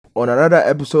On another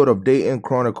episode of Dating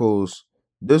Chronicles,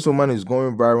 this woman is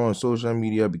going viral on social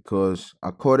media because,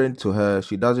 according to her,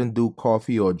 she doesn't do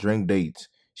coffee or drink dates.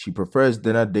 She prefers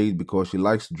dinner dates because she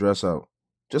likes to dress up.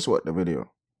 Just watch the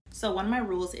video. So one of my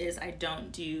rules is I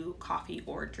don't do coffee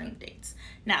or drink dates.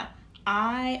 Now,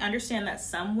 I understand that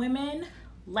some women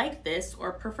like this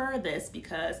or prefer this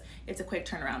because it's a quick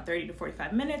turnaround, 30 to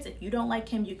 45 minutes. If you don't like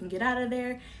him, you can get out of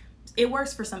there. It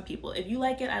works for some people. If you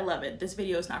like it, I love it. This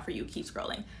video is not for you. Keep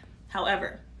scrolling.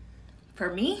 However,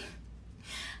 for me,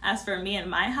 as for me and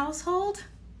my household,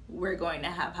 we're going to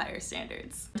have higher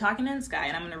standards. I'm talking to this guy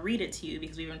and I'm going to read it to you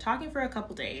because we've been talking for a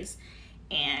couple days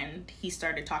and he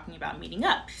started talking about meeting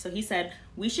up. So he said,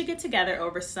 we should get together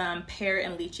over some pear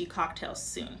and lychee cocktails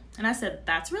soon. And I said,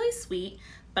 that's really sweet,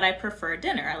 but I prefer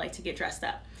dinner. I like to get dressed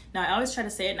up. Now, I always try to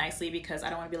say it nicely because I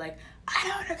don't want to be like, I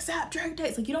don't accept drink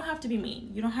dates. Like, you don't have to be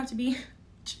mean. You don't have to be,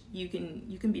 you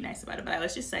can be nice about it. But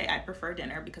let's just say I prefer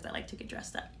dinner because I like to get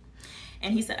dressed up.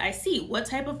 And he said, I see. What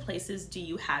type of places do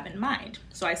you have in mind?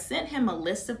 So I sent him a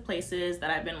list of places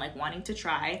that I've been like wanting to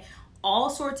try, all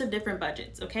sorts of different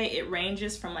budgets, okay? It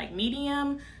ranges from like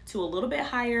medium to a little bit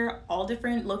higher, all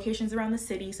different locations around the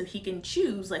city so he can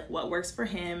choose like what works for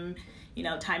him, you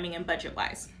know, timing and budget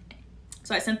wise.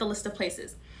 So I sent the list of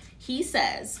places. He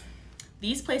says,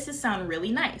 these places sound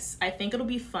really nice. I think it'll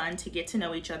be fun to get to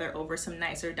know each other over some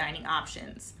nicer dining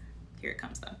options. Here it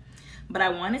comes though. But I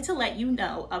wanted to let you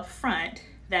know up front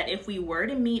that if we were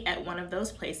to meet at one of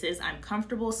those places, I'm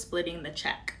comfortable splitting the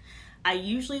check. I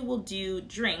usually will do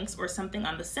drinks or something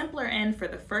on the simpler end for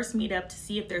the first meetup to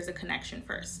see if there's a connection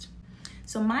first.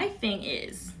 So my thing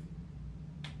is,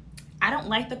 I don't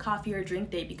like the coffee or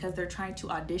drink date because they're trying to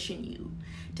audition you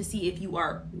to see if you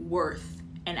are worth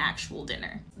an actual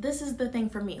dinner. This is the thing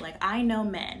for me. Like, I know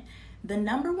men. The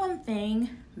number one thing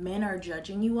men are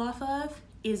judging you off of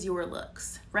is your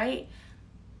looks, right?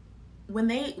 When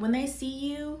they see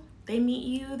you, they meet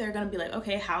you, they're gonna be like,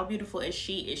 okay, how beautiful is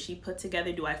she? Is she put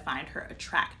together? Do I find her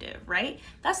attractive, right?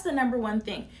 That's the number one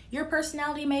thing. Your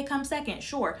personality may come second,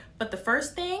 sure, but the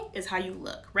first thing is how you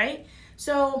look, right?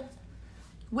 So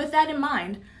with that in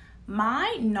mind,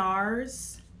 my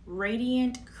NARS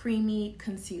Radiant Creamy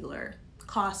Concealer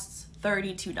costs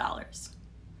 $32,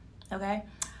 okay?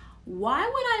 Why would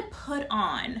I put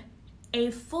on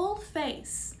a full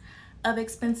face of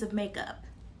expensive makeup,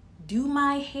 do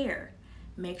my hair,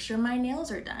 make sure my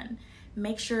nails are done,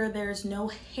 make sure there's no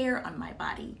hair on my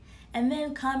body, and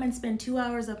then come and spend 2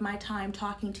 hours of my time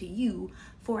talking to you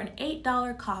for an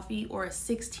 $8 coffee or a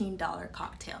 $16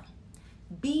 cocktail?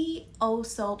 Be oh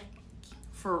so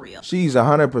for real. She's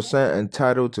 100%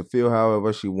 entitled to feel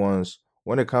however she wants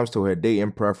when it comes to her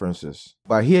dating preferences.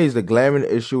 But here is the glaring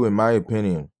issue in my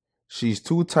opinion. She's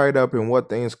too tied up in what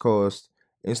things cost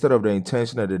instead of the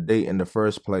intention of the date in the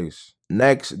first place.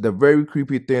 Next, the very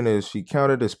creepy thing is she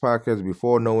counted his pockets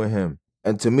before knowing him.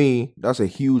 And to me, that's a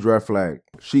huge red flag.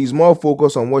 She's more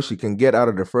focused on what she can get out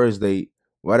of the first date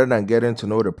rather than getting to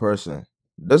know the person.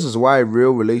 This is why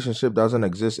real relationship doesn't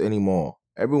exist anymore.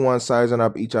 Everyone's sizing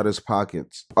up each other's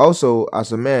pockets. Also,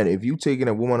 as a man, if you taking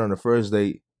a woman on the first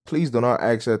date, please do not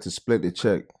ask her to split the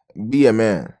check. Be a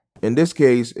man. In this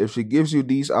case, if she gives you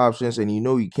these options and you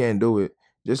know you can't do it,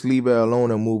 just leave her alone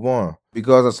and move on.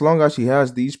 Because as long as she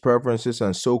has these preferences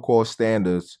and so-called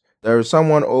standards, there is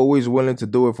someone always willing to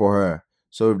do it for her.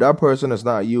 So if that person is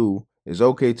not you, it's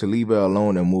okay to leave her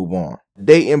alone and move on.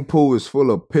 Dating pool is full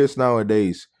of piss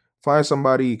nowadays. Find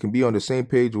somebody you can be on the same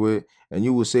page with and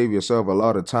you will save yourself a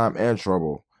lot of time and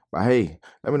trouble. But hey,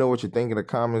 let me know what you think in the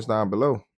comments down below.